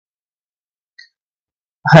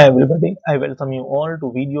Hi everybody, I welcome you all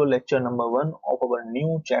to video lecture number 1 of our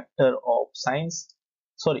new chapter of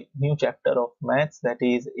new chapter of maths, that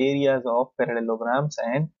is areas of parallelograms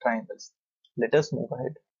and triangles. Let us move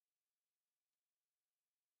ahead.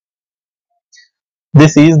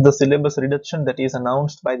 This is the syllabus reduction that is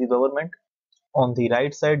announced by the government. On the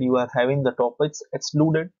right side you are having the topics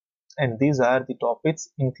excluded and these are the topics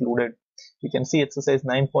included. You can see exercise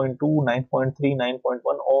 9.2, 9.3, 9.1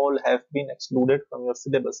 all have been excluded from your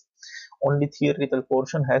syllabus. Only theoretical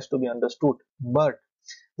portion has to be understood, but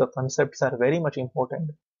the concepts are very much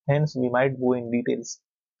important. Hence we might go in details.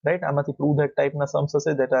 Right? આમાંથી prove that type ના sums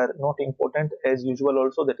હશે that are not important as usual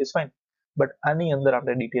also, that is fine. But આની અંદર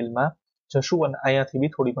આપણે ડિટેલમાં જશું અને અહીંયાથી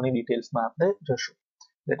બી થોડી ઘણી ડિટેલ્સમાં આપણે જશું.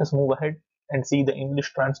 Let us move ahead and see the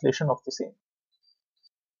English translation of the same.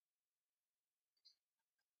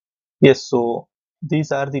 Yes, so these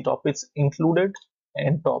are the topics included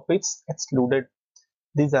and topics excluded.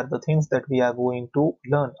 These are the things that we are going to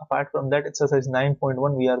learn. Apart from that, exercise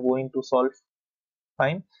 9.1 we are going to solve.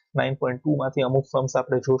 Fine. 9.2 માંથી અમુક sums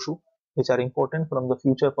આપણે જોશું which are important from the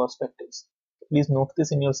future perspectives. Please note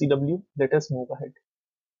this in your CW. Let us move ahead.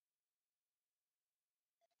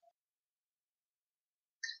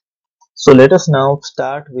 So let us now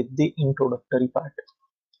start with the introductory part.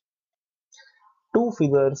 Two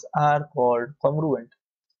figures are called congruent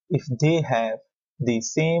if they have the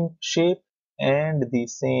same shape and the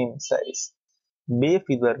same size. બે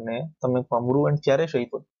ફિગરને તમે કોંગ્રુઅન્ટ ક્યારે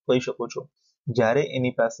કહી શકો છો? જ્યારે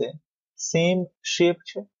એની પાસે same shape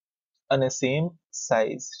છે અને સેમ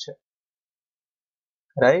સાઇઝ છે.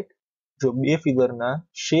 રાઈટ? જો બે ફિગરના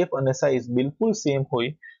શેપ અને સાઇઝ બિલકુલ સેમ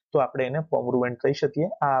હોય તો આપણે એને કોંગ્રુઅન્ટ કહી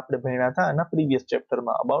શકીએ. આ આપણે ભણ્યા હતા આના પ્રીવિયસ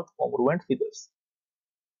ચેપ્ટરમાં અબાઉટ કોંગ્રુઅન્ટ ફિગર્સ.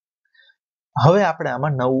 હવે આપણે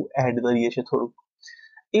આમાં નવું એડ કરીએ છીએ થોડુંક.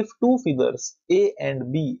 If two figures A and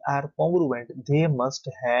B are congruent, they must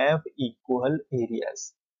have equal areas.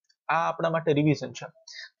 આ આપણા માટે રિવિઝન છે.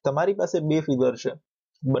 તમારી પાસે બે ફિગર છે,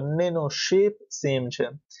 બંનેનો શેપ સેમ છે,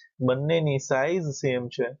 બંનેની સાઇઝ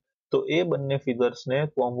સેમ છે, તો એ બંને ફિગર્સને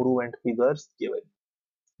કોંગ્રુએન્ટ ફિગર્સ કહેવાય.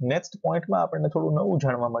 નેક્સ્ટ પોઈન્ટમાં આપણને થોડું નવું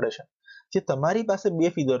જાણવા મળે છે. જે તમારી પાસે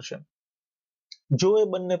બે ફિગર છે, જો એ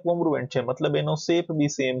બંને કોંગ્રુએન્ટ છે, મતલબ એનો શેપ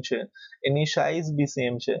બી સેમ છે, એની સાઇઝ બી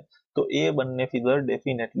સેમ છે, તો એ બંને ફિગર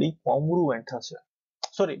ડેફિનેટલી કોંગ્રુએન્ટ હશે.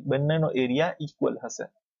 સોરી, બંનેનો એરિયા ઇક્વલ હશે.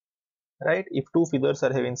 Right? If two figures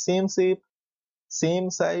are having same shape, same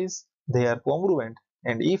size, they are congruent.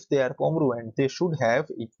 And if they are congruent, they should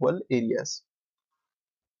have equal areas.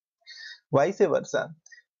 Vice versa,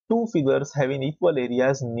 two figures having equal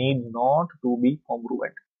areas need not to be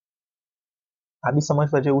congruent. આ બી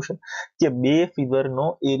સમજવા જેવું છે કે બે ફિગરનો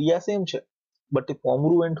area same છે but A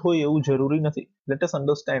congruent હોય એવું જરૂરી નથી. Let us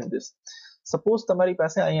understand this. Suppose તમારી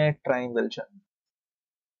પાસે અહીંયા એક ટ્રાયેંગલ છે,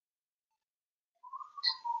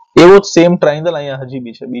 એવો જ સેમ ટ્રાયેંગલ અહીંયા હજી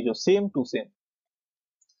બી છે બીજો, same to same.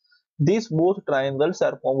 These both triangles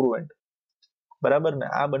are congruent. બરાબર ને?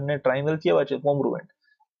 આ બંને ટ્રાયેંગલ કેવા છે? કોંગ્રુએન્ટ.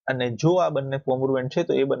 અને જો આ બંને કોંગ્રુએન્ટ છે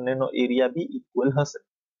તો એ બંનેનો એરિયા બી ઇક્વલ હશે.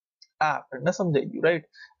 આ આપણને સમજાઈ ગયું, રાઈટ?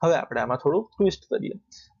 હવે આપણે આમાં થોડું ટ્વિસ્ટ કરીએ.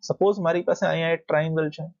 સપોઝ મારી પાસે અહીંયા એક ટ્રાયેંગલ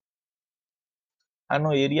છે,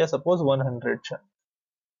 આનો એરિયા સપોઝ 100 છે,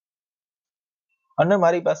 અને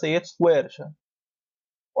મારી પાસે એક સ્ક્વેર છે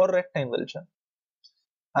ઓર રેક્ટેંગલ છે,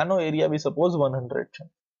 આનો એરિયા બી સપોઝ 100 છે.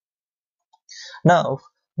 Now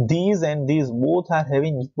these and these both are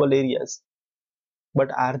having equal areas,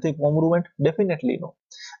 but are they congruent? Definitely no.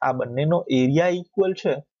 આ બંનેનો એરિયા ઇક્વલ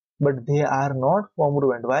છે but they are not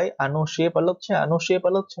congruent. Why? આનો શેપ અલગ છે, આનો શેપ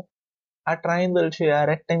અલગ છે. આ ટ્રાયેંગલ છે, આ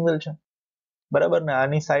રેક્ટેંગલ છે, બરાબર ને?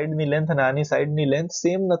 આની સાઈડની લેન્થ અને આની સાઈડની લેન્થ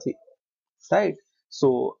સેમ નથી, રાઈટ? સો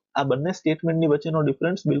આ બંને સ્ટેટમેન્ટની વચ્ચેનો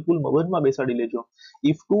ડિફરન્સ બિલકુલ મગજમાં બેસાડી લેજો.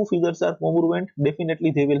 If two figures are congruent,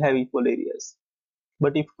 definitely they will have equal areas.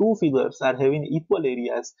 But if two figures are having equal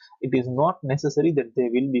areas, it is not necessary that they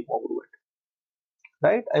will be congruent.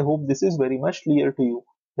 Right? I hope this is very much clear to you.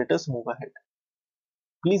 Let us move ahead.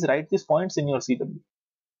 Please write these points in your CW.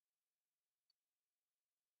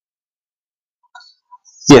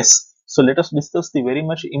 Yes. So let us discuss the very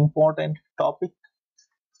much important topic,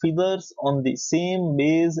 figures on the same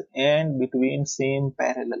base and between same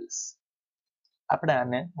parallels. આપણે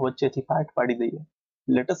આને વચ્ચેથી part પાડી દઈએ.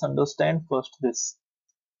 Let us understand first this.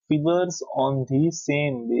 Figures on the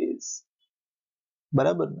same base.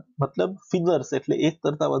 બરાબર ને? મતલબ figures એટલે એક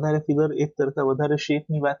કરતા વધારે ફિગર, એક કરતા વધારે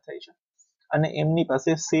શેપની વાત થાય છે અને એમની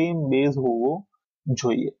પાસે સેમ બેઝ હોવો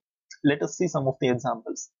જોઈએ. Let S C sum of the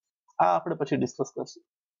examples. આ આપણે પછી ડિસ્કસ કરશું.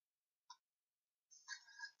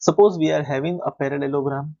 Suppose we are having a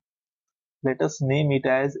parallelogram. Let us name it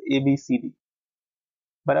as ABCD.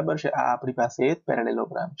 બરાબર છે? આ આપણી પાસે એક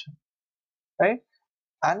પેરેલેલોગ્રામ છે, રાઈટ?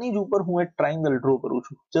 આની જ ઉપર હું એક ટ્રાયંગલ ડ્રો કરું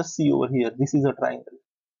છું. Just C over here, this is a triangle.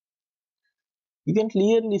 You can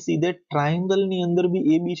clearly C that triangle ની અંદર બી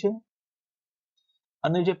AB છે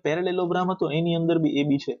અને જે પેરેલેલોગ્રામ હતો એની અંદર બી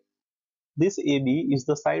AB છે. This AB is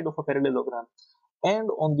the side of a parallelogram and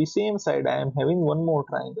on the same side I am having one more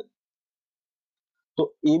triangle. તો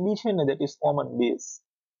AB છે ને that is common base.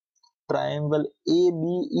 Triangle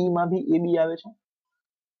ABE માં બી AB આવે છે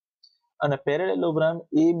અને પેરેલેલોગ્રામ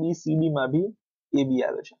ABCD માં બી AB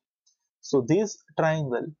આવે છે. So this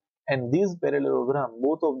triangle and this parallelogram,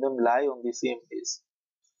 both of them lie on the same base.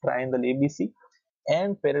 Triangle ABC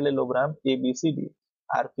and parallelogram ABCD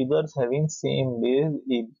are figures having same base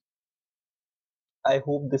AB. I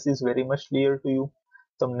hope this is very much clear to you.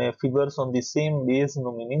 તમને figures on the same base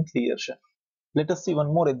no meaning clear છે. Let us see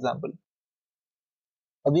one more example.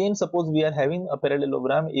 Again, suppose we are having a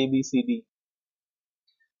parallelogram ABCD.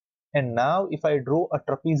 And now if I draw a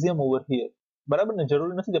trapezium over here, બરાબર ને,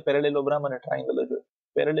 જરૂરી નથી કે parallelogram અને triangle જ હોય.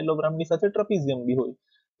 પેરેલેલોગ્રામની સાથે ટ્રપીઝિયમ બી હોય,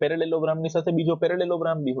 પેરેલેલોગ્રામની સાથે બીજો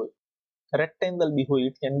પેરેલેલોગ્રામ બી હોય, રેક્ટેંગલ બી હોય,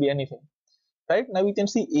 it can be anything. Right? Now we can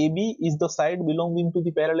see AB is the side belonging to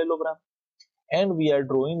the parallelogram and we are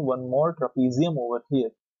drawing one more trapezium over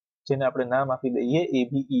here, જેને આપણે નામ આપી દઈએ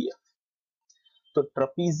ABEF. તો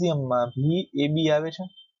ટ્રપીઝિયમમાં બી AB આવે છે,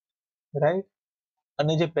 રાઈટ,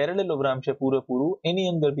 અને જે પેરેલેલોગ્રામ છે પૂરેપૂરું એની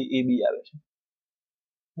અંદર બી AB આવે છે,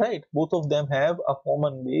 right? Both of them have a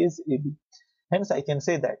common base AB. Hence I can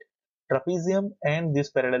say that trapezium and this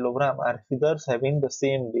parallelogram are figures having the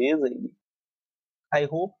same base AB. I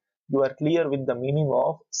hope you are clear with the meaning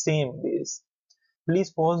of same base. Please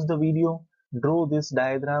pause the video, draw these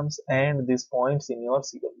diagrams and these points in your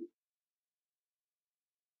CW.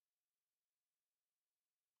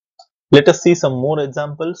 Let us see some more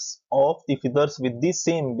examples of the figures with the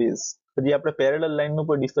same base. હજી આપણે parallel line નું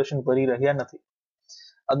કોઈ discussion કરી રહ્યા નથી.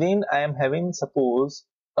 Again, I am having, suppose,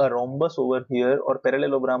 a rhombus over here or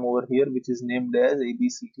parallelogram over here which is named as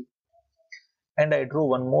ABCD. And I draw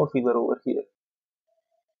one more figure over here.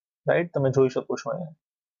 Right? તમે જોઈ શકો છો અહીંયા.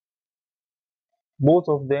 Both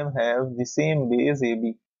of them have the same base AB.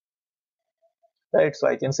 Right? So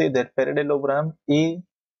I can say that parallelogram A,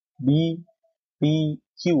 B, P,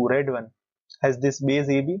 Q, red one, has this base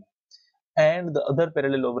AB, and the other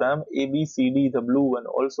parallelogram ABCD, the blue one,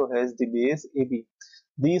 also has the base AB.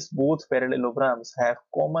 These both parallelograms have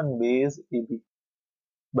common base AB.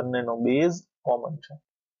 બંનેનો base common છે.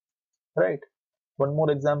 Right? One more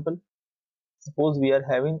example. Suppose we are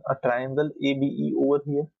having a triangle ABE over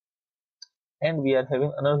here and we are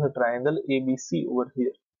having another triangle ABC over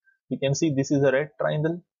here. You can see this is a red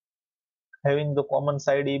triangle having the common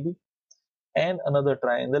side AB and another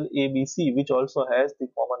triangle ABC which also has the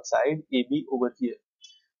common side AB over here.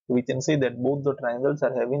 We can say that both the triangles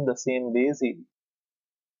are having the same base AB.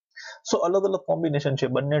 So અલગ અલગ combination છે,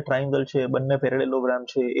 બંને triangle છે, બંને parallelogram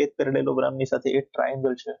છે, એક પેરેલેલોગ્રામની સાથે એક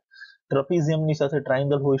ટ્રાયંગલ છે, ટ્રપીઝિયમની સાથે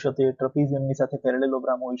ટ્રાયંગલ હોઈ શકે, ટ્રપીઝિયમની સાથે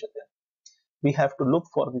પેરેલેલોગ્રામ હોઈ શકે. We have to look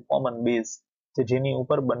for the common base કે જેની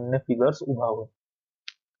ઉપર બંને ફિગર્સ ઊભા હોય.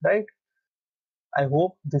 Right? I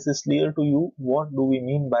hope this is clear to you. What do we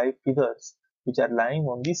mean by figures which are lying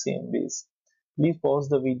on the same base? Please pause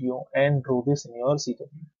the video and draw this in your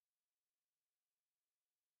CW.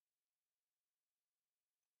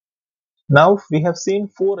 Now we have seen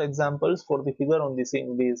 4 examples for the figure on the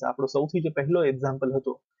same base. આપણો સૌથી જે પહેલો example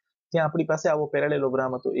હતો ત્યાં આપણી પાસે આવો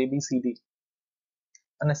parallelogram હતો ABCD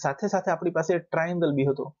અને સાથે સાથે આપણી પાસે ટ્રાયંગલ બી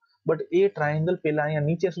હતો, બટ એ ટ્રાયંગલ પહેલા અહીંયા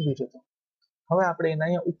નીચે સુધી જતો, હવે આપણે એને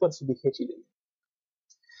અહીંયા ઉપર સુધી ખેંચી લઈએ.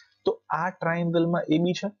 તો આ ટ્રાયંગલમાં AB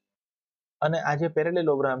છે અને આ જે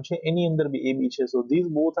પેરેલેલોગ્રામ છે એની અંદર બી AB છે. So these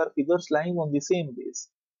both are figures lying on the same base,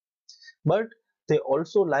 but they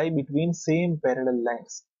also lie between same parallel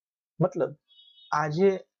lines. મતલબ આ જે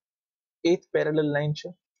એક પેરેલલ લાઈન છે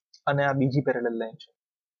અને આ બીજી પેરેલલ લાઈન છે,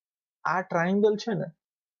 આ ટ્રાયંગલ છે ને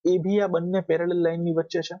એ બી આ બંને પેરેલલ લાઈનની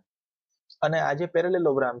વચ્ચે છે અને આ જે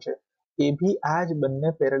પેરેલેલોગ્રામ છે એ બી આ જ બંને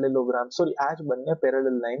પેરેલેલોગ્રામ આ જ બંને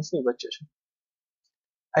પેરેલલ લાઇન્સની વચ્ચે છે.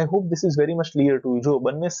 I hope this is very much clear to you. જો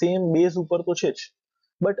બંને સેમ બેઝ ઉપર તો છે જ,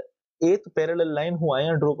 બટ એક પેરેલલ લાઈન હું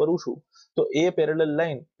અહીંયા ડ્રો કરું છું તો એ પેરેલલ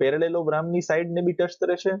લાઈન પેરેલેલોગ્રામની સાઈડને બી ટચ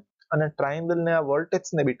કરે છે અને ટ્રાયંગલને આ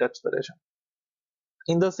વર્ટેક્સને બી ટચ કરે છે.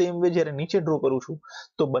 ઇન ધ સેમ વે જ્યારે નીચે ડ્રો કરું છું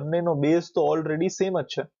તો બંનેનો બેઝ તો ઓલરેડી સેમ જ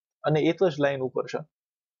છે અને એક જ લાઈન ઉપર છે.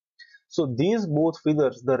 So these both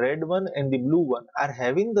figures, the red one and the blue one, are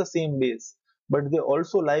having the same base, but they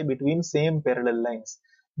also lie between same parallel lines.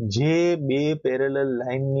 જે બે પેરેલલ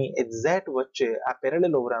લાઈનની એક્ઝેક્ટ વચ્ચે આ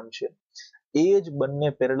પેરેલેલોગ્રામ છે એ જ બંને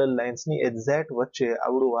પેરેલલ લાઇન્સની એક્ઝેક્ટ વચ્ચે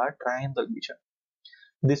આવડું આ ટ્રાયંગલ બી છે.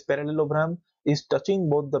 This parallelogram is touching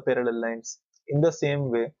both the parallel lines. In the same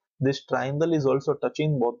way, this triangle is also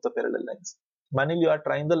touching both the parallel lines. માની લ્યો આ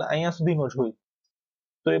ટ્રાયંગલ અહીંયા સુધીનો જ હોય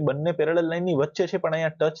તો એ બંને પેરેલલ લાઈનની વચ્ચે છે પણ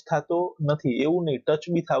અહીંયા ટચ થતો નથી, એવું નહીં, ટચ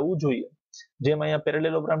બી થવું જોઈએ. જેમ અહીંયા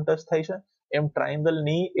પેરેલેલોગ્રામ ટચ થાય છે એમ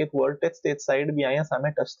ટ્રાયંગલની એક વર્ટેક્સ તે સાઈડ બી અહીંયા સામે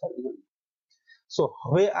ટચ થવી જોઈએ. સો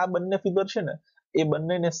હવે આ બંને ફિગર છે ને એ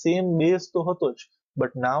બંનેને સેમ બેઝ તો હતો જ,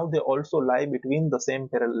 but now they also lie between the same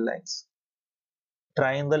parallel lines.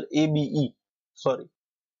 Triangle ABE, sorry,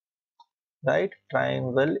 right?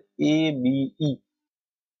 Triangle ABE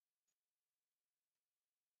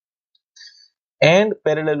and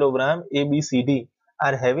parallelogram ABCD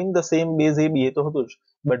are having the same base AB, એ તો હતું જ,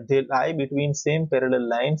 but they lie between same parallel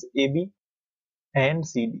lines AB and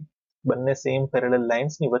CD. બંને same parallel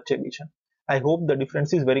lines ની વચ્ચે બી છે. I hope the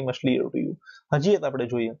difference is very much clear to you. હજી એક આપણે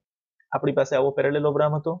જોઈએ, આપણી પાસે આવો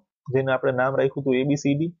પેરેલેલોગ્રામ હતો જેને આપણે નામ રાખ્યું હતું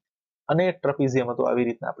ABCD અને એક ટ્રેપેઝિયમ હતો આવી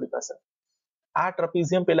રીતના આપણી પાસે. આ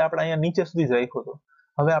ટ્રેપેઝિયમ પહેલા આપણે અહીંયા નીચે સુધી જ રાખ્યો હતો,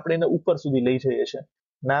 હવે આપણે એને ઉપર સુધી લઈ જઈએ છીએ,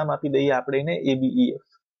 નામ આપી દઈએ આપણે એને ABEF.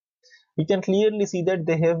 We can clearly see that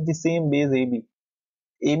they have the same base AB.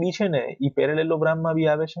 AB છે ને એ પેરેલેલોગ્રામમાં બી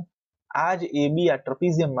આવે છે, આ જ AB આ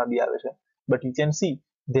ટ્રેપેઝિયમમાં બી આવે છે, but you can see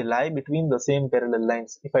they lie between the same parallel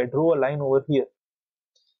lines. If I draw a line over here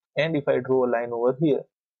and if I draw a line over here,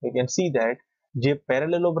 you can see that જે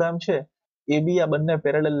parallelogram છે એ બી આ બંને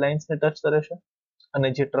parallel લાઇન્સને touch કરે છે અને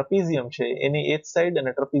જે trapezium છે એની એક સાઈડ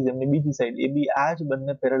અને ટ્રેપેઝિયમની બીજી સાઈડ એ બી આ જ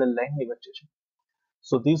બંને પેરેલલ લાઇનની વચ્ચે છે.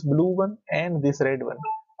 So this blue one and this red one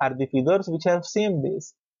are the figures which have same base,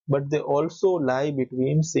 but they also lie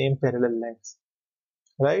between same parallel lines,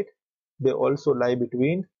 right? They also lie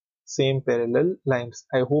between same parallel lines.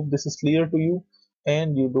 I hope this is clear to you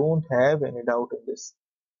and you don't have any doubt in this,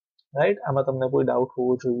 right? આમાં તમને કોઈ doubt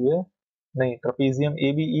હોવો જોઈએ નહીં. Trapezium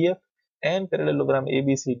ABEF and parallelogram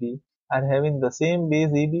ABCD are having the same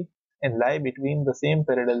base AB and lie between the same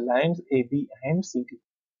parallel lines AB and CD.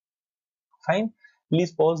 Fine.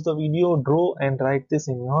 Please pause the video, draw and write this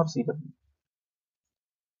in your CW.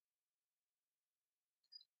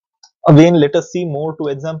 Again, let us see more two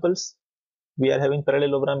examples. We are having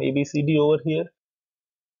parallelogram ABCD over here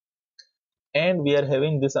and we are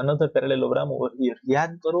having this another parallelogram over here.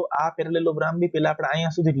 યાદ કરો આ parallelogram બી પહેલા આપણે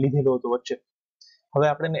અહીંયા સુધી લીધેલો હતો વચ્ચે, હવે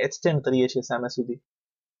આપણે એને એક્સટેન્ડ કરીએ છીએ સામે સુધી,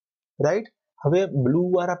 રાઈટ? હવે બ્લુ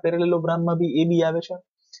વાળા પેરેલેલોગ્રામમાં બી AB આવે છે,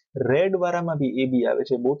 રેડ વાળામાં બી AB આવે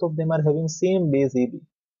છે. Both of them are having same base AB,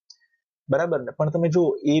 બરાબર ને? પણ તમે જો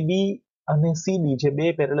AB અને CD જે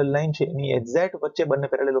બે પેરેલલ લાઈન છે એની એક્ઝેક્ટ વચ્ચે બંને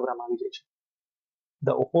પેરેલેલોગ્રામ આવી જાય છે.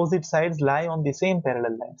 The opposite sides lie on the same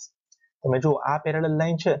parallel lines. તમે જો આ પેરેલલ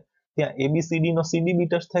લાઈન છે ત્યાં ABCD નો CD બી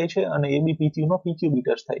ટચ થાય છે અને ABPQ નો PQ બી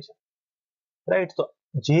ટચ થાય છે, રાઈટ? તો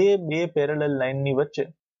જે બે પેરેલલ લાઈનની વચ્ચે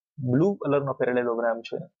બ્લુ કલરનો પેરેલેલોગ્રામ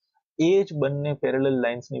છે એ જ બંને પેરેલલ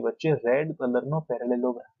લાઇન્સની વચ્ચે રેડ કલરનો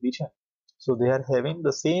પેરેલેલોગ્રામ બી છે. So they are having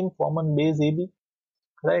the same common base AB,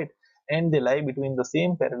 right? And they lie between the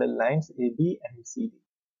same parallel lines AB and CD.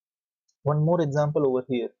 One more example over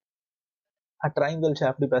here. આ triangle છે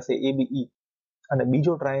આપણી પાસે ABE અને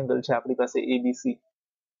બીજો triangle છે આપણી પાસે ABC,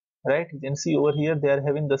 right? You can see over here they are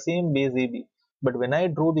having the same base AB, but when I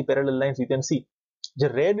draw the parallel lines you can see જે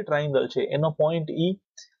રેડ ટ્રાયંગલ છે એનો પોઈન્ટ E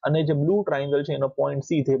અને જે બ્લુ ટ્રાયંગલ છે એનો point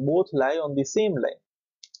C, they both lie on the same line.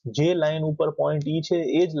 જે line ઉપર point E છે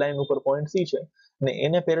એ જ લાઈન ઉપર પોઈન્ટ C છે અને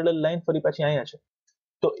એને પેરેલલ લાઈન ફરી પાછી અહીંયા છે.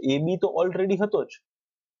 તો AB તો ઓલરેડી હતો જ,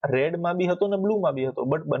 રેડમાં બી હતો ને બ્લુમાં બી હતો,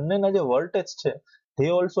 બટ બંનેના જે વર્ટેક્સ છે they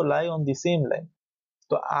also lie on the same line.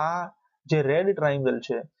 તો આ જે રેડ ટ્રાયંગલ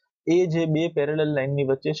છે એ જે બે પેરેલલ લાઈનની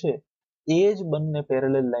વચ્ચે છે એ જ બંને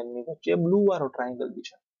પેરેલલ લાઈનની વચ્ચે બ્લુ વાળો ટ્રાયંગલ બી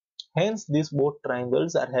છે. Hence these both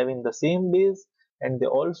triangles are having the same base and they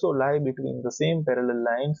also lie between the same parallel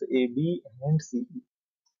lines AB and CD.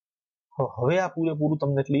 હવે આ પૂરેપૂરું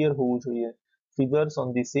તમને ક્લિયર હોવું જોઈએ. Figures on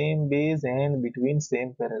the same base and between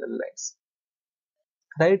same parallel lines,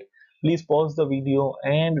 right? Please pause the video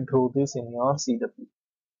and draw this in your CW.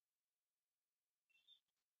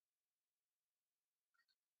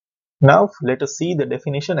 Now let us see the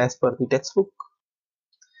definition as per the textbook.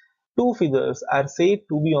 Two figures are said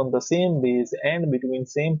to be on the same base and between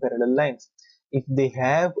same parallel lines if they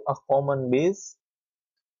have a common base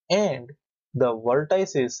and the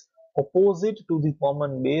vertices opposite to the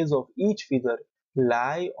common base of each figure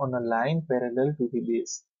lie on a line parallel to the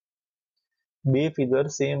base. બે figure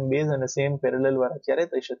same base અને same parallel વાળા ક્યારે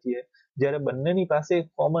થઈ શકીએ? જ્યારે બંનેની પાસે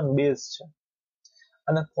common base છે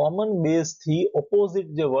અને કોમન બેઝ થી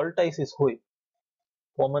ઓપોઝિટ જે વર્ટાઇસિસ હોય,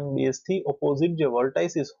 common base થી opposite જે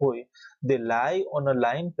vertices હોય they lie on a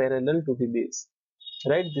line parallel to the base,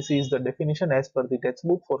 right? This is the definition as per the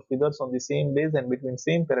textbook for figures on the same base and between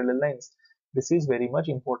same parallel lines. This is very much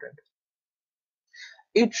important.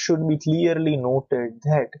 It should be clearly noted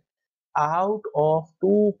that out of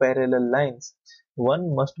two parallel lines one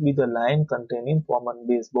must be the line containing common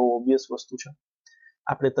base. બહુ obvious વસ્તુ છે.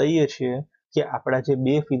 આપણે કહીએ છીએ કે આપણા જે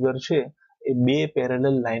બે ફિગર છે એ બે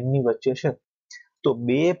પેરેલલ લાઇનની વચ્ચે છે, તો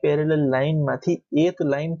બે પેરેલલ લાઇનમાંથી એક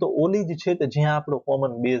લાઇન તો ઓલી જ છે કે જ્યાં આપણો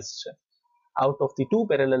કોમન બેઝ છે. out of the two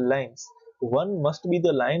parallel lines one must be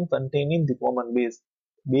the line containing the common base.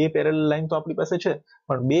 બે પેરેલલ લાઈન તો આપણી પાસે છે,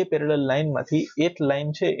 પણ બે પેરેલલ લાઈનમાંથી એક લાઈન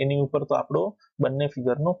છે એની ઉપર તો આપણો બંને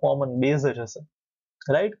ફિગરનો કોમન બેઝ જ હશે.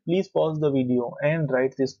 Right? Please pose the video and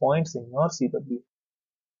write this points in your CW.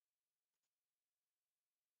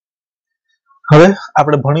 હવે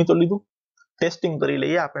આપણે ભણી તો લીધું, ટેસ્ટિંગ કરી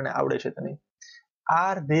લઈએ આપણને આવડે છે કે નહીં.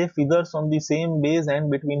 R they figures on the same base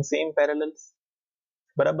and between same parallels?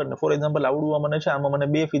 બરાબર ને? ફોર એક્ઝામ્પલ આવડું મને છે, આમાં મને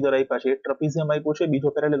બે ફિગર આપ્યા છે, એક ટ્રેપેઝિયમ આપ્યો છે, બીજો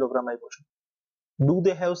પેરેલેલોગ્રામ આપ્યો છે. Do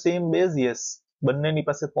they have same base? Yes, બંનેની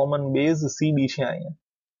પાસે કોમન બેઝ CD છે અહીંયા.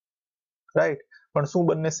 રાઈટ? પણ શું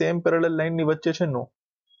બંને સેમ પેરેલલ લાઈનની વચ્ચે છે? નો.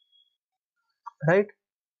 રાઈટ?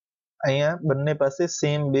 અહીંયા બંને પાસે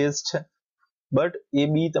સેમ બેઝ છે, બટ એ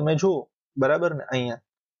બી તમે જુઓ, બરાબર ને? અહીંયા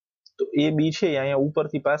તો એ બી છે અહીંયા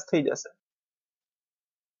ઉપરથી પાસ થઈ જશે,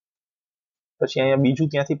 પછી અહીંયા બીજું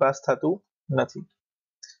ત્યાંથી પાસ થતું નથી.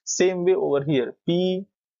 Same way over here P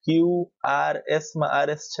Q R S માં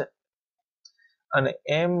RS છે અને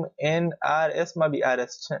MNRS માં બી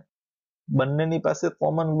RS છે. બંનેની પાસે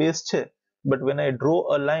કોમન બેઝ છે, but when I draw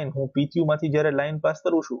a line, હું PQ માંથી જ્યારે લાઈન પાસ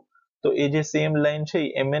કરું છું તો એ જે સેમ લાઈન છે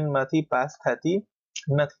એ MN માંથી પાસ થતી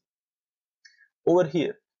નથી. ઓવર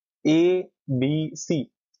હિયર ABC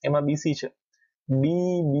એમાં BC છે,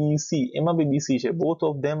 DBC એમાં બી BC છે. both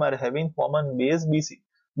of them are having common base BC,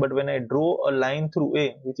 but when I draw a line through A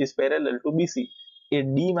which is parallel to BC, A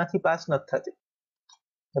D માંથી pass નથી થતી.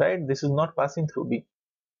 right? This is not passing through D.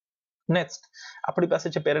 next આપણી પાસે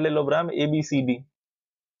છે parallelogram ABCD,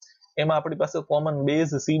 એમાં આપણી પાસે common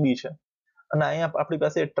base CD છે, અને અહીંયા આપણી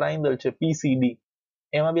પાસે ટ્રાયેંગલ છે PCD,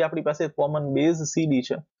 એમાં બી આપણી પાસે કોમન બેઝ CD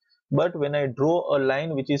છે, but when I draw a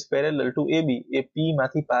line which is parallel to AB, A P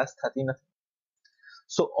માંથી પાસ થતી નથી.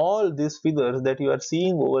 So all these figures that you are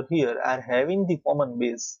seeing over here are having the common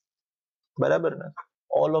base. બરાબર ને?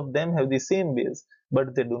 all of them have the same base, but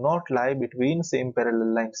they do not lie between same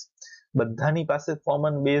parallel lines. બધાની પાસે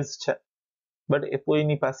common base છે, but એ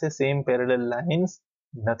કોઈની પાસે same parallel lines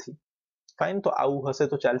નથી. Fine, તો આવું હશે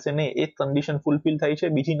તો ચાલશે નહીં. એક કન્ડિશન ફૂલફિલ થાય છે,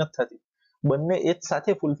 બીજી નથી થતી, બંને એક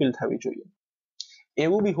સાથે ફૂલફિલ થવી જોઈએ.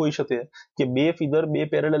 એવું બી હોઈ શકે કે બે ફિગર બે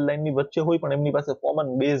પેરેલલ લાઈનની વચ્ચે હોય પણ એમની પાસે કોમન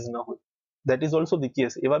બેઝ ન હોય. that is also the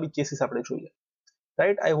case. એવા બી કેસીસ આપણે જોઈએ.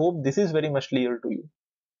 right? I hope this is very much clear to you.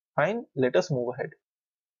 fine, let us move ahead.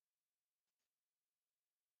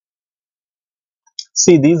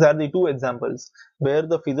 See, these are the two examples where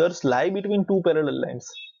the figures lie between two parallel lines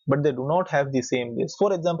but they do not have the same base. For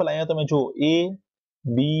example, અહીંયા તમે જો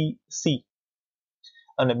ABC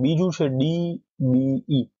અને બીજું છે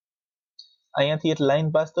DBE. અહીંયાથી એક line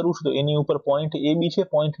pass કરું છું તો એની ઉપર પોઈન્ટ AB છે,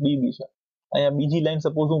 પોઈન્ટ DB છે. અહીંયા બીજી લાઈન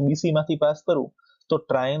સપોઝ હું BC માંથી પાસ કરું તો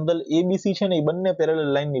ટ્રાયેંગલ ABC છે ને એ બંને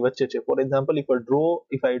પેરેલલ લાઈનની વચ્ચે છે. For example,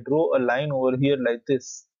 if I draw a line over here like this,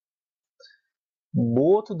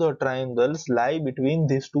 both the triangles lie between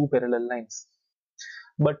these two parallel lines,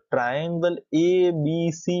 but triangle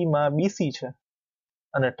ABC માં BC છે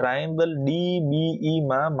અને ટ્રાયેંગલ DBE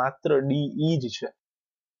માં માત્ર DE જ છે.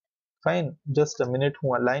 ફાઇન, જસ્ટ અ મિનિટ,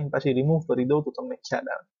 હું આ line પાછી રિમૂવ કરી દઉં તો તમને ખ્યાલ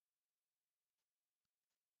આવે.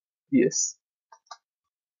 yes,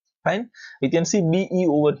 fine. You can see BE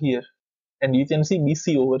over here and you can see BC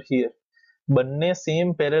over here. બંને સેમ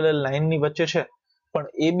પેરેલલ લાઈનની વચ્ચે છે, પણ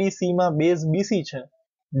ABC માં બેઝ BC છે,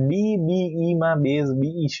 DBE માં બેઝ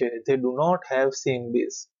BE છે. They do not have same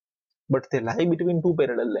base, but they lie between two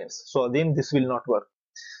parallel lines. So again, this will not work.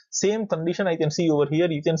 Same condition I can see over here.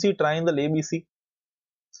 You can see triangle ABC.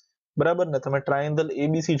 બરાબર ને? તમે triangle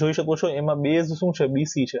ABC જોઈ શકો છો, એમાં base શું છે?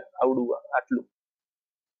 BC છે, આવડું આટલું.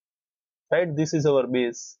 Right? This is our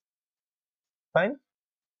base. Fine.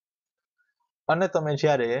 અને તમે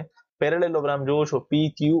જ્યારે પેરેલેલોગ્રામ જોવો છો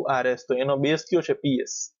PQRS, તો એનો બેઝ કયો છે?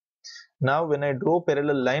 PS. Now when I draw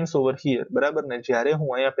parallel lines over here, બરાબર ને? જ્યારે હું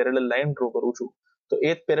અહીંયા પેરેલલ લાઈન ડ્રો કરું છું તો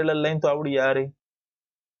એક પેરેલલ લાઈન તો આવડી આ રહી,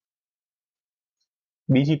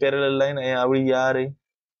 બીજી પેરેલલ લાઈન અહીંયા આવડી આ રહી.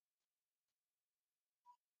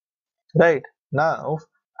 રાઈટ? નાઉ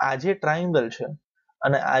આ જે ટ્રાયેંગલ છે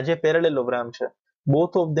અને આ જે પેરેલેલોગ્રામ છે,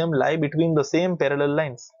 both of them lie between the same parallel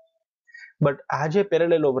lines, but આ જે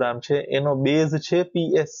પેરેલેલોગ્રામ છે એનો બેઝ છે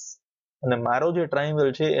PS અને મારો જે ટ્રાયેંગલ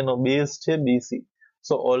છે એનો બેઝ છે BC.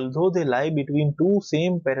 So although they lie between two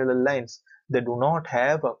same parallel lines, they do not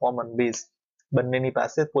have a common base. બંનેની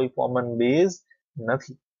પાસે કોઈ common base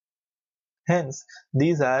નથી. Hence,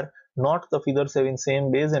 these are not the figures having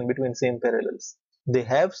same base and between same parallels. They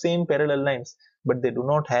have same parallel lines, but they do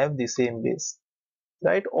not have the same base.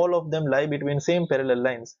 Right? All of them lie between same parallel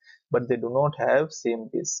lines, but they do not have same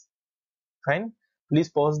base. Fine. Please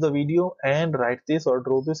pause the video and write this or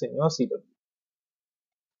draw this in your CW.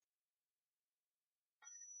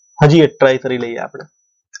 હજી એક try કરી લઈએ આપણે.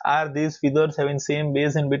 Are these figures having same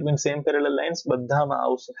base and between same parallel lines? બધામાં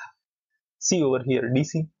આવશે. See over here,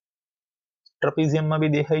 DC. ટ્રપીઝિયમમાં બી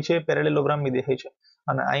દેખાય છે, parallelogram બી દેખાય છે.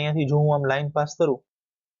 અને અહીંયાથી જો હું આમ લાઈન પાસ કરું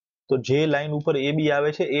તો જે લાઈન ઉપર AB આવે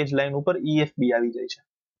છે એ જ લાઈન ઉપર EFB આવી જાય છે.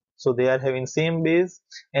 So they are having same base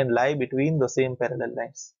and lie between the same parallel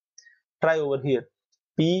lines. Try over here.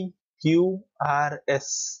 P, Q, R, S.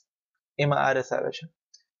 એમાં RS આવે છે.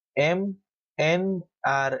 M, N,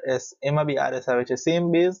 R, S. એમાં બી RS આવે છે. સેમ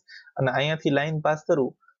બેઝ અને અહીંયાથી લાઈન પાસ કરું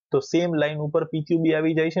તો સેમ લાઈન ઉપર PQB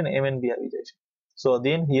આવી જાય છે ને MN બી આવી જાય છે. So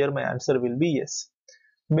then here my answer will be yes.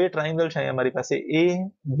 બે ટ્રાયંગલ છે અહીંયા મારી પાસે A,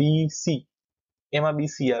 B, C. એમાં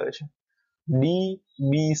BC આવે છે. D,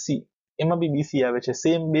 B, C. એમાં બી BC આવે છે.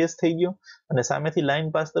 સેમ બેઝ થઈ ગયો અને સામેથી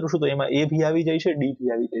લાઈન પાસ કરું છું તો એમાં A ભી આવી જાય છે, D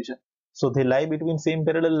ભી આવી જાય છે. So they lie between same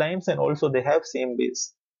parallel lines and also they have same base.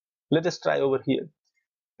 Let us try over here.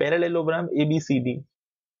 Parallelogram ABCD.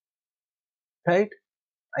 Right?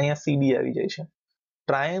 અહીંયા CD આવી જાય છે.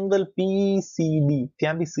 ટ્રાયંગલ PCD,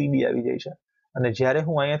 ત્યાં બી CD આવી જાય છે. અને જ્યારે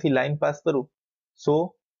હું અહીંયાથી લાઈન પાસ કરું so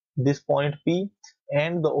this point P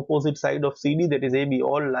and the opposite side of CD, that is AB,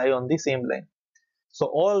 all lie on the same line. So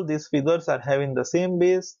all these figures are having the same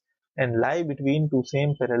base and lie between two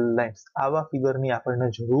same parallel lines. આવા ફિગરની આપણને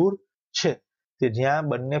જરૂર છે કે જ્યાં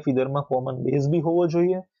બંને ફિગરમાં common base બી હોવો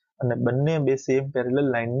જોઈએ અને બંને બે સેમ પેરેલલ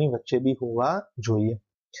લાઇનની વચ્ચે બી હોવા જોઈએ.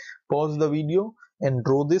 Pause the video and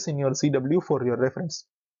draw this in your CW for your reference.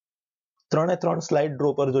 ત્રણે ત્રણ સ્લાઇડ ડ્રો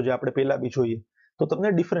કરજો જે આપણે પહેલા બી જોઈએ તો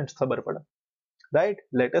તમને ડિફરન્સ ખબર પડે. Right?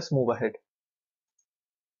 Let us move ahead.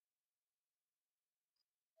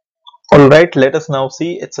 All right, let us now see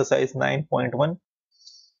exercise 9.1.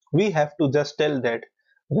 We have to just tell that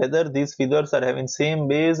whether these figures are having same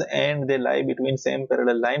base and they lie between same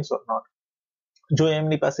parallel lines or not. જો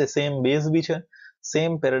એમની પાસે same base બી છે,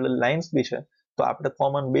 same parallel lines બી છે, તો આપણે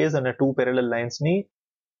common base અને two parallel લાઇન્સની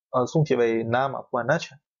શું કહેવાય નામ આપવાના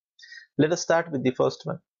છે. Let us start with the first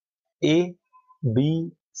one. A, B,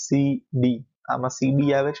 C, D. આમાં CD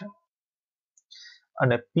આવે છે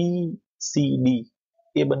અને P, C, D.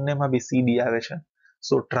 એ બંનેમાં બી CD આવે છે.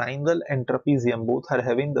 So triangle and trapezium both are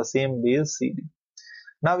having the same base CD.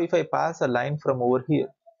 Now if I pass a line from over here,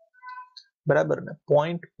 બરાબર ને,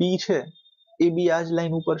 point P છે એ બી આ જ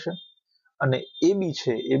લાઈન ઉપર છે અને AB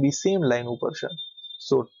છે એ બી સેમ લાઈન ઉપર છે.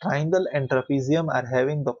 So triangle and trapezium are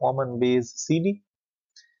having the common base CD,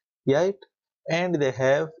 right? And they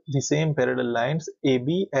have the same parallel lines AB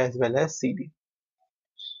as well as CD.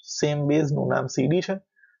 Same base નું નામ CD છે,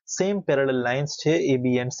 same parallel lines છે AB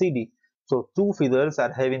and CD. So two figures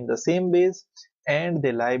are having the same base and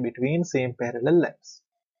they lie between same parallel lines.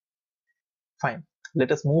 Fine.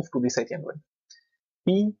 Let us move to the second one.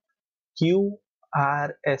 P, Q, R,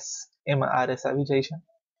 S. એમાં RS આવી જાય છે.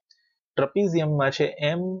 ટ્રપીઝિયમમાં છે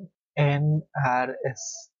M, N, R, S.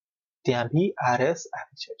 ત્યાં બી RS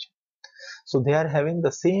આવી જાય છે. So they are having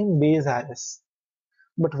the same base RS.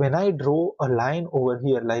 But when I draw a line over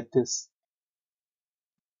here like this,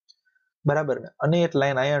 બરાબર ને, અને એક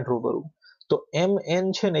લાઈન અહીંયા ડ્રો કરું તો MN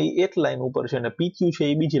છે ને એ એક લાઈન ઉપર છે અને PQ છે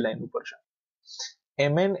એ બીજી લાઈન ઉપર છે.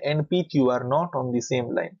 MN and PQ are not on the same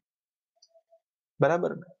line.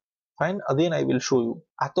 બરાબર ને? Fine, again I will show you.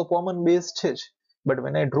 આ તો common base છે જ, but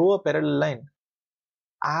when I draw a parallel line,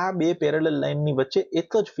 આ બે parallel line ની વચ્ચે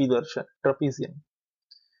એક જ ફિગર છે, ટ્રપીઝિયમ.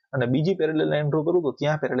 અને બીજી parallel line ડ્રો કરું તો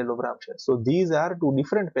ત્યાં parallelogram છે. So these are two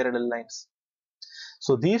different parallel lines.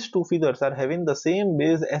 So these two figures are having the same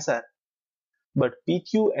base SR, but PQ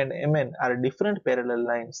and MN are different parallel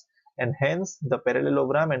lines, and hence the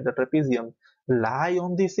parallelogram and the trapezium lie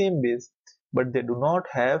on the same base, but they do not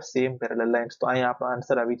have same parallel lines. તો અહીંયા આપણો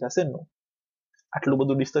answer આવી જશે નો. આટલું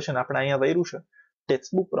બધું discussion આપણે અહીંયા કર્યું છે,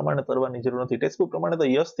 ટેક્સ્ટબુક પ્રમાણે કરવાની જરૂર નથી. ટેક્સ્ટબુક પ્રમાણે તો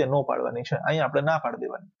યસ તે નો પાડવાની છે, અહીંયા આપણે ના પાડી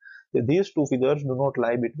દેવાની. These two figures do not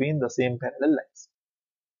lie between the same parallel lines.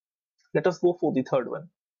 Let us go for the third one.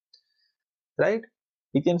 Right?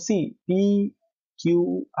 We can see P, Q,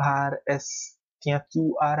 R, S. ત્યાં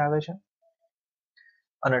QR આવે છે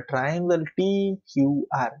અને ટ્રાયંગલ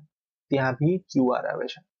TQR, ત્યાં બી QR આવે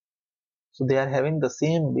છે. So they are having the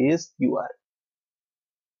same base QR.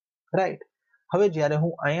 Right? હવે જ્યારે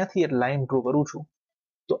હું અહીંયાથી એક લાઈન ડ્રો કરું છું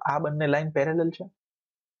તો આ બંને લાઈન પેરેલલ છે.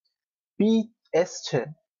 PS છે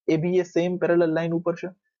એ બી એ સેમ પેરેલલ લાઈન ઉપર છે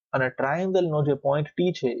અને ટ્રાયંગલ નો જે પોઈન્ટ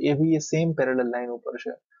T છે એ બી એ સેમ પેરેલલ લાઈન ઉપર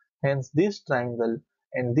છે. Hence this triangle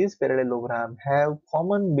and this parallelogram have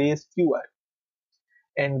common base QR,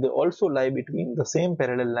 and they also lie between the same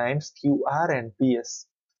parallel lines QR and PS.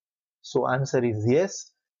 So answer is yes,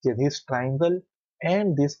 this triangle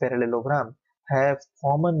and this parallelogram have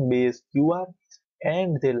common base QR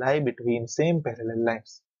and they lie between same parallel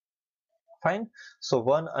lines. Fine. So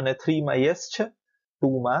 1 અને 3 માં yes છે,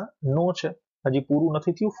 2 માં no છે. હજી પૂરું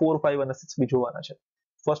નથી થયું, 4, 5 અને 6 બી જોવાના છે.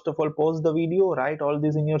 First of all, pause the video, write all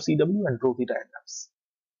this in your CW and draw the diagrams.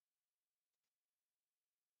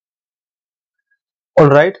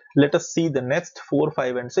 Alright, let us see the next 4,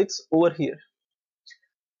 5 and 6 over here.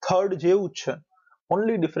 Third જેવું જ છે.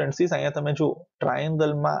 Only difference is અહીંયા તમે જો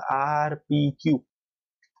ટ્રાયેંગલમાં RPQ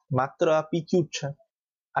માત્ર આ PQ જ છે,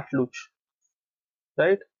 આટલું જ,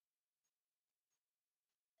 રાઈટ?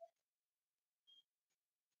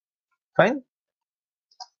 ફાઇન.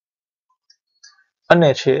 અને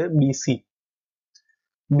છે BC.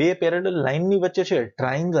 બે પેરેલલ લાઇનની વચ્ચે છે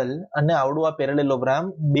ટ્રાયેંગલ અને આવડું આ પેરેલેલોગ્રામ,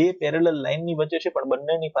 બે પેરેલલ લાઇનની વચ્ચે છે પણ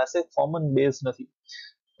બંનેની પાસે કોમન બેઝ નથી.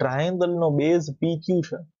 ટ્રાયેંગલનો બેઝ PQ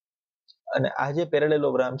છે અને આ જે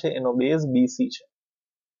પેરેલેલોગ્રામ છે એનો બેઝ BC છે,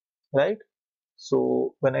 right? So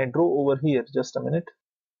when I draw over here, just a minute.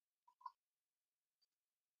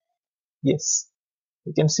 Yes,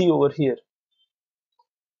 you can see over here.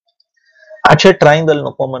 આ છે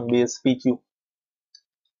ટ્રાયેંગલનો કોમન બેઝ PQ.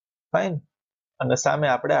 ફાઇન. અને સામે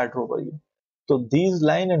આપણે આ ડ્રો કરીએ તો these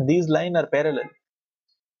line and these line are parallel.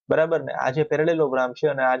 બરાબર ને? આ જે પેરેલેલોગ્રામ છે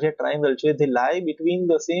અને આ જે ટ્રાયેંગલ છે, they lie between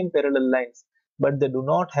the same parallel lines but they do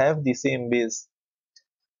not have the same base,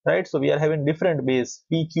 right? So we are having different base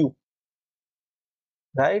PQ,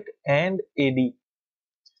 right, and AD,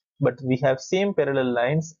 but we have same parallel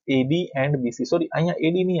lines AB and BC. Sorry, અહીંયા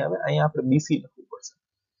AD નહીં આવે, અહીંયા આપણે BC લખવું પડશે.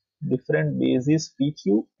 Different bases PQ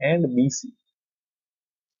and BC.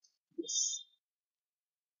 Yes.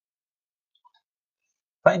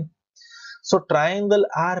 Fine. So triangle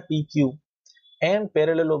RPQ and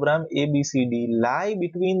parallelogram ABCD lie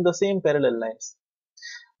between the same parallel lines,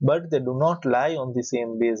 but they do not lie on the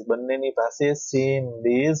same base. બંનેની પાસે same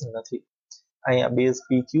base નથી. અહીંયા base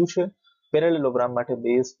PQ છે, parallelogram માટે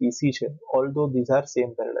base PC છે, although these are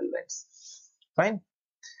same parallel lines. Fine.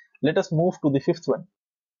 Let us move to the fifth one.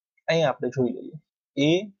 અહીંયા આપણે જોઈ લઈએ.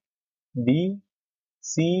 A, B,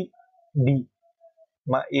 C, D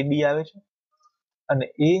માં AB આવે છે અને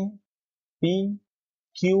A, P,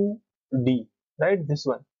 Q, D, right? This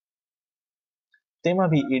one. તેમાં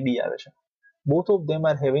ભી AD આવે છે. Both of them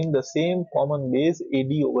are having the same common base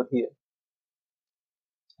AD over here,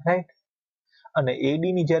 right? અને AD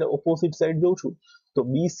ની જ્યારે opposite side જોઉં છું તો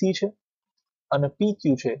BC છે અને PQ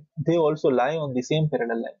છે, they also lie on the same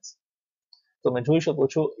parallel lines. તમે જોઈ શકો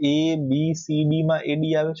છો A, B, C, D માં AD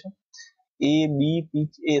આવે છે, A,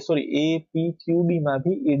 P, Q, D માં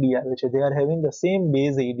ભી AD આવે છે. They are having the same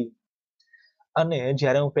base AD. અને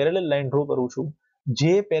જ્યારે હું પેરેલલ લાઈન ડ્રો કરું છું,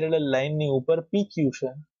 જે પેરેલલ લાઈનની ઉપર PQ છે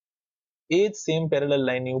એ જ સેમ પેરેલલ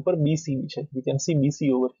લાઈનની ઉપર BCD છે. You can see BC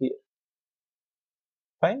over here.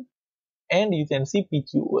 Fine. And you can see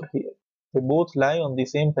PQ over here. They both lie on the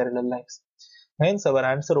same parallel lines. Hence our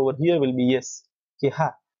answer over here will be yes. કે હા,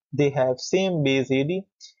 they have same base AD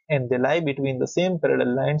and they lie between the same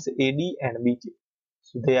parallel lines AD and BQ.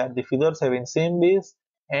 So they are the figures having same base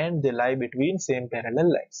and they lie between same parallel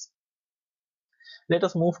lines. Let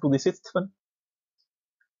us move to the sixth one.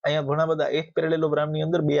 અહીંયા ઘણા બધા એક parallelogram ની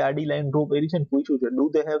અંદર બે આડી line draw કરી છે અને પૂછ્યું છે do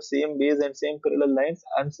they have same base and same parallel lines?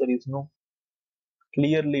 Answer is no.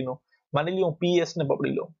 Clearly no. માની લ્યો હું PS ને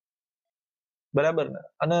પકડી લઉં, બરાબર ને,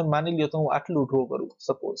 અને માની લ્યો તો હું આટલું ડ્રો કરું,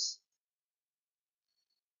 સપોઝ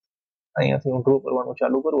અહીંયાથી હું ડ્રો કરવાનું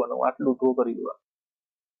ચાલુ કરું અને હું આટલું ડ્રો કરી દઉં,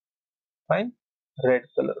 ફાઇન, રેડ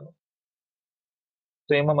કલરનું,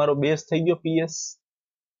 તો એમાં મારો બેઝ થઈ ગયો PS.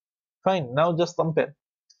 ફાઇન. નાઉ જસ્ટ કમ્પેર.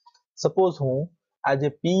 સપોઝ હું આ જે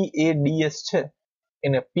PADS છે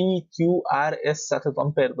એને PQRS સાથે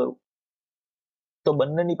કમ્પેર કરું તો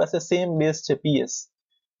બંનેની પાસે સેમ બેઝ છે PS,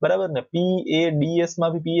 બરાબર ને? PADS માં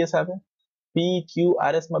બી PS આવે,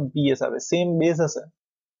 PQRS માં બી PS આવે, સેમ બેઝ હશે.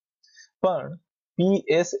 પણ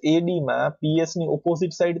PSAD માં PS ની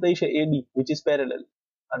ઓપોઝિટ સાઈડ થઈ છે AD which is parallel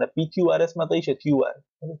અને PQRS માં થઈ છે QR.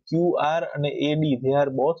 QR અને AD they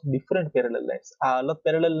are both different parallel lines. આ અલગ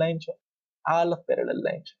પેરેલલ લાઈન છે, આ અલગ પેરેલલ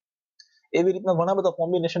લાઈન છે. એવી રીતના ઘણા બધા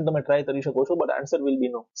કોમ્બિનેશન તમે ટ્રાય કરી શકો છો, but answer will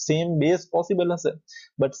be no. Same base possible હશે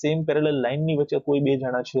બટ સેમ પેરેલલ લાઈનની વચ્ચે કોઈ બે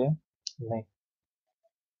જણા છે નહીં.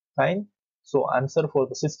 Fine. So answer for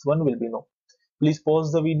the sixth one will be no. Please pause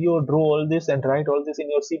the video, draw all this and write all this in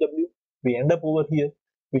your CW. We end up over here.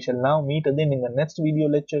 We shall now meet again in the next video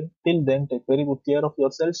lecture. Till then, take very good care of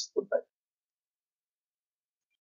yourselves. Goodbye.